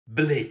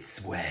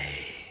Blitzway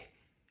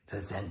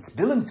presents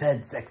Bill and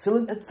Ted's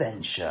Excellent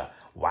Adventure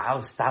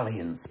Wyld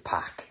Stallyns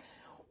pack.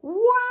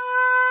 What?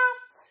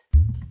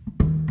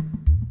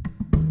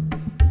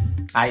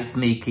 Hi, it's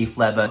me, Keith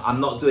Lever. I'm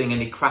not doing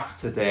any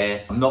crafts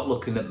today. I'm not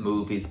looking at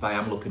movies, but I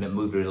am looking at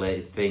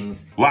movie-related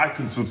things. Like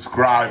and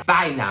subscribe.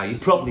 By now, you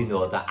probably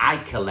know that I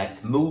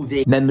collect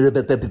movie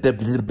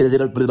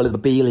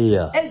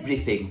memorabilia.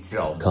 Everything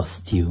from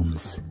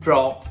costumes,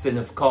 props, and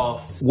of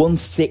course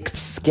 1/6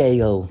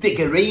 scale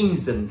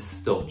figurines and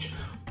such.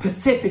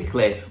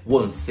 Specifically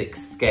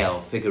 1/6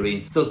 scale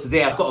figurines. So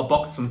today I've got a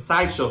box from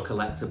Sideshow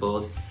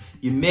Collectibles.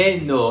 You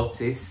may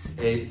notice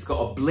it's got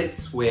a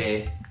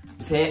Blitzway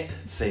tape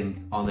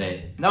thing on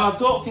it. Now I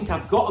don't think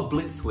I've got a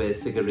Blitzway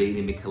figurine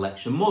in my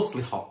collection,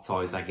 mostly hot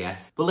toys I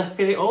guess. But let's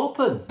get it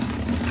open.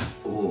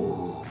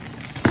 Ooh.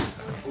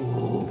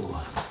 Ooh.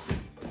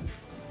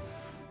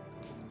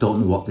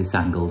 Don't know what this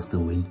angle's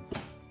doing.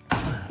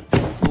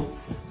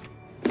 Oops.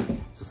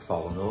 Just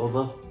fallen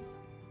over.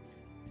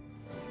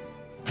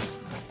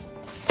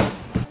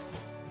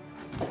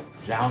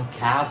 Round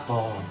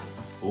cardboard.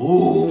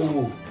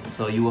 Ooh.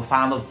 So you a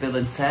fan of Bill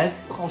and Ted?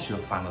 Of course you're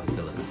a fan of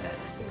Bill and Ted.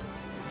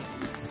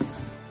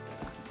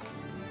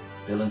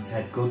 Bill and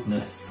Ted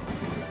goodness.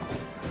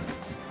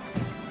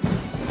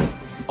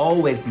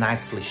 Always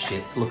nicely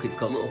shipped. Look, it's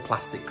got little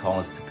plastic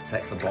corners to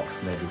protect the box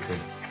and everything.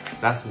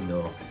 Because as we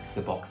know,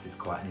 the box is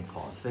quite an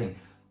important thing.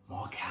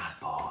 More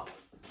cardboard.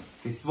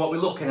 This is what we're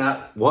looking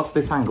at. What's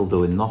this angle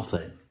doing?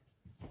 Nothing.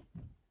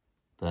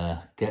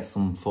 There, get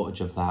some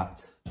footage of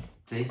that.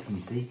 See, can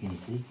you see, can you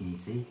see, can you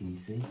see, can you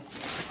see?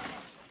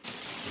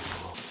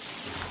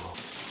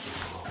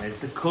 There's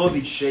the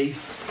coded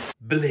sheath.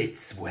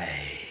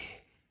 Blitzway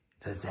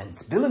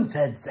presents Bill and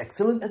Ted's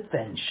Excellent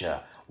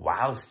Adventure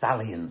Wyld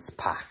Stallyns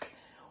pack.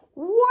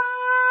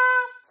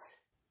 What?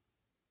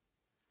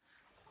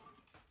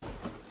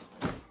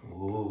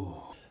 Ooh.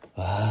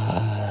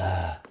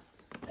 Ah,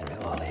 there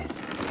it all is.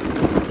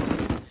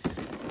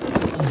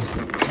 Oh, I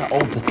can't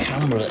hold the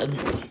camera.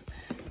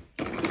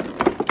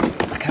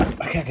 I can't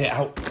get it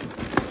out.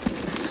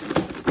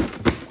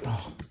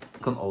 Oh, I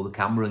couldn't hold the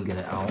camera and get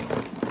it out.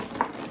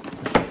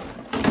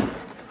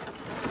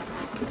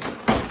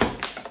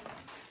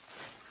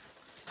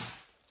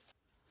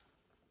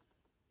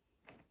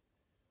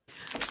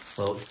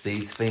 Well, it's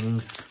these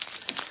things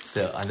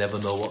that I never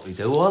know what we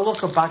do. Oh,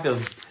 look, a bag of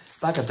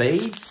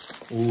beads.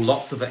 Oh,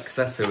 lots of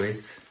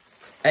accessories.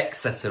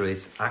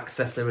 Accessories.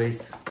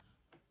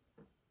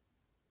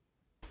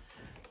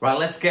 Right,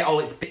 let's get all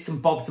its bits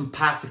and bobs and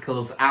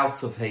particles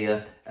out of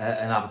here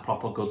and have a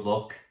proper good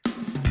look.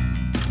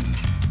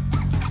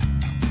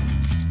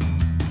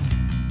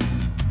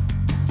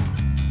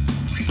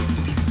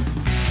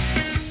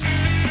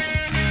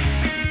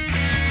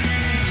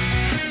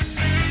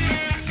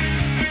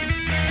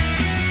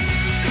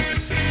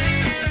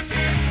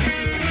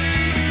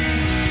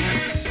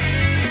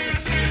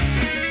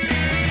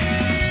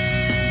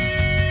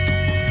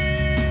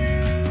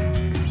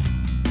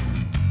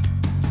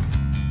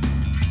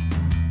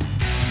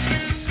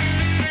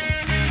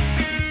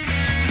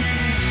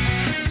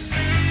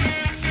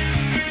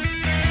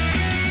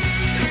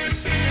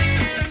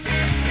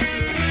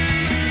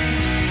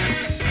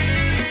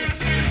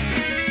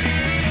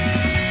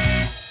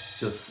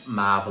 Just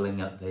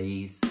marvelling at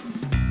these.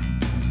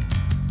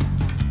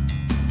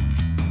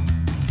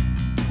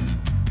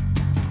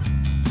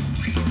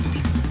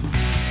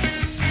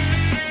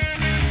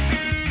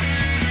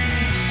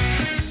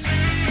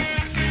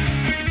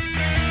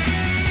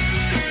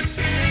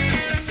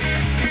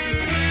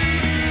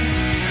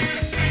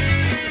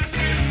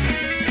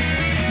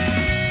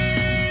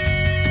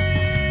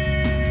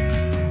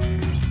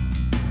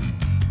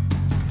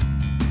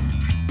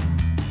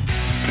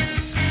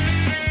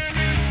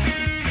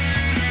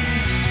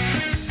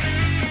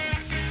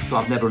 So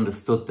I've never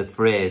understood the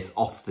phrase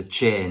off the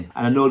chain.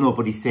 And I know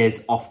nobody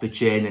says off the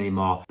chain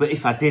anymore. But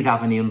if I did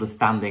have any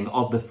understanding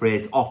of the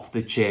phrase off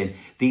the chain,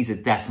 these are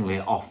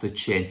definitely off the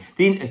chain.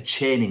 They ain't a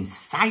chain in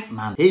sight,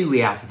 man. Here we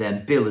have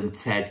them, Bill and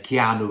Ted,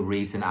 Keanu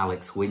Reeves and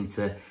Alex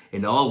Winter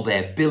in all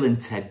their Bill and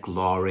Ted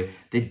glory.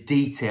 The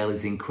detail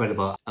is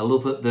incredible. I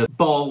love that the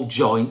ball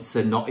joints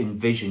are not in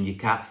vision. You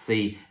can't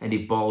see any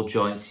ball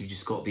joints. You've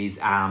just got these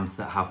arms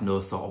that have no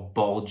sort of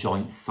ball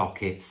joint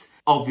sockets.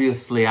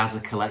 Obviously, as a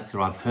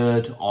collector, I've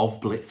heard of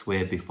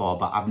Blitzway before,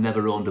 but I've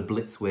never owned a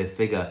Blitzway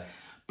figure.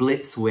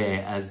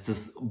 Blitzway has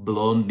just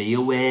blown me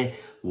away.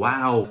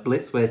 Wow,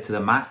 Blitzway to the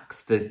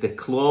max. The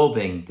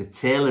clothing, the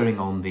tailoring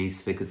on these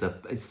figures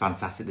is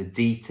fantastic. The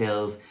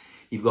details,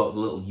 you've got the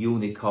little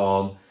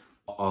unicorn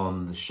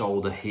on the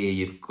shoulder here.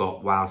 You've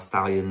got Wyld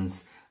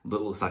Stallyns that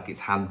looks like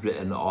it's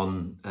handwritten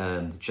on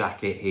the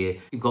jacket here.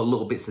 You've got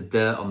little bits of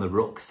dirt on the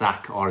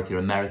rucksack, or if you're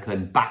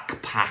American,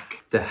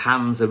 backpack. The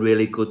hands are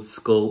really good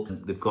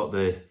sculpt. They've got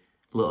the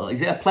little,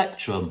 is it a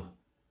plectrum?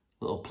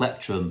 Little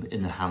plectrum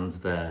in the hand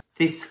there.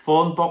 This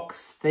phone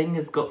box thing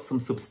has got some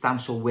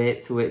substantial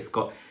weight to it. It's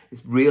got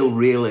It's real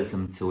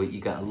realism to it.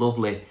 You get a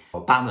lovely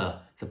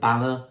banner. It's a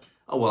banner.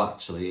 Oh, well,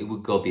 actually, it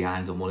would go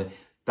behind them, wouldn't it?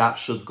 That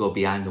should go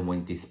behind them when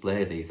you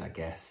display these, I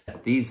guess.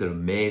 These are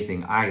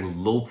amazing. I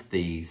love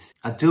these.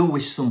 I do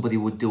wish somebody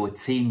would do a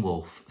Teen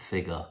Wolf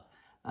figure.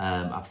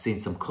 I've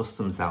seen some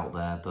customs out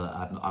there,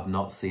 but I've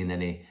not seen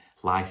any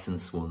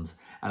licensed ones.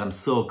 And I'm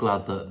so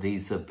glad that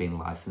these have been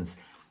licensed.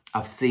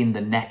 I've seen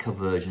the NECA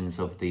versions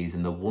of these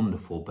and they're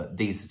wonderful, but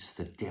these are just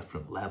a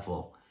different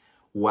level.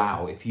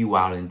 Wow, if you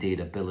are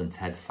indeed a Bill and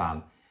Ted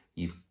fan,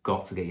 you've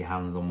got to get your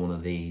hands on one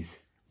of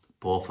these.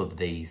 Both of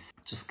these.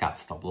 Just can't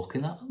stop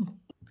looking at them.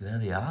 There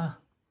they are.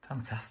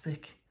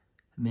 Fantastic.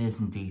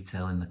 Amazing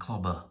detail in the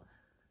clobber.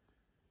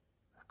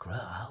 Great,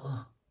 aren't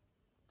they?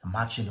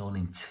 Imagine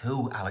owning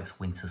 2 Alex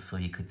Winters so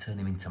you could turn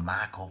him into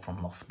Marco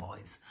from Lost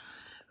Boys.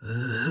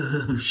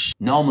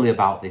 Normally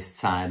about this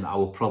time, I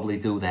will probably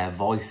do their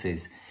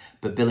voices.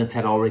 But Bill and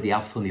Ted already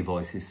have funny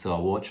voices, so I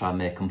won't try and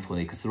make them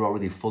funny because they're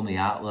already funny,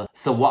 aren't they?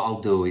 So what I'll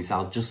do is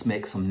I'll just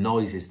make some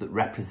noises that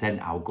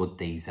represent how good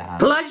these are.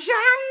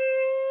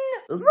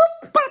 Look,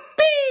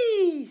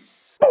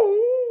 puppies!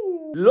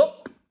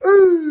 Look!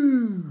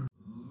 Ooh!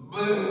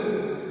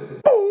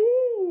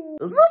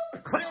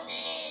 Look!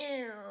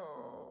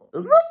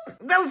 Look!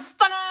 The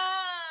star!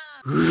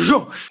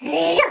 Josh!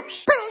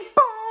 Josh!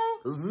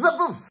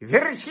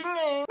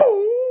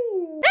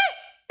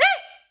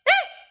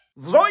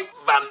 Zwoy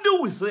van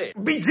Doeze,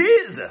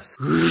 bejezus.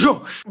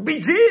 Josh,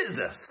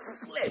 bejezus.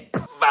 Flip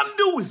van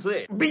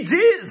Doeze,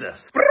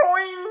 bejezus.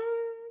 Froing.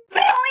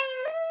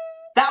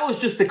 That was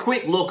just a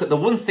quick look at the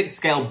 1/6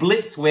 scale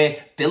Blitzway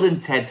Bill and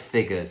Ted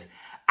figures.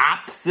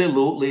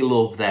 Absolutely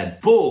love them.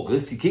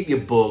 Bogus, you keep your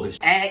bogus.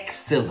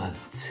 Excellent.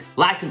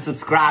 Like and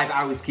subscribe.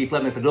 I always keep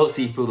letting me. If I don't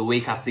see you through the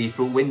week, I see you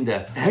through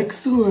window.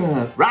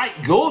 Excellent. Right,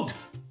 good.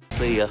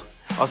 See ya.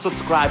 Or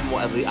subscribe and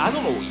whatever. I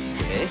don't know what you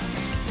say.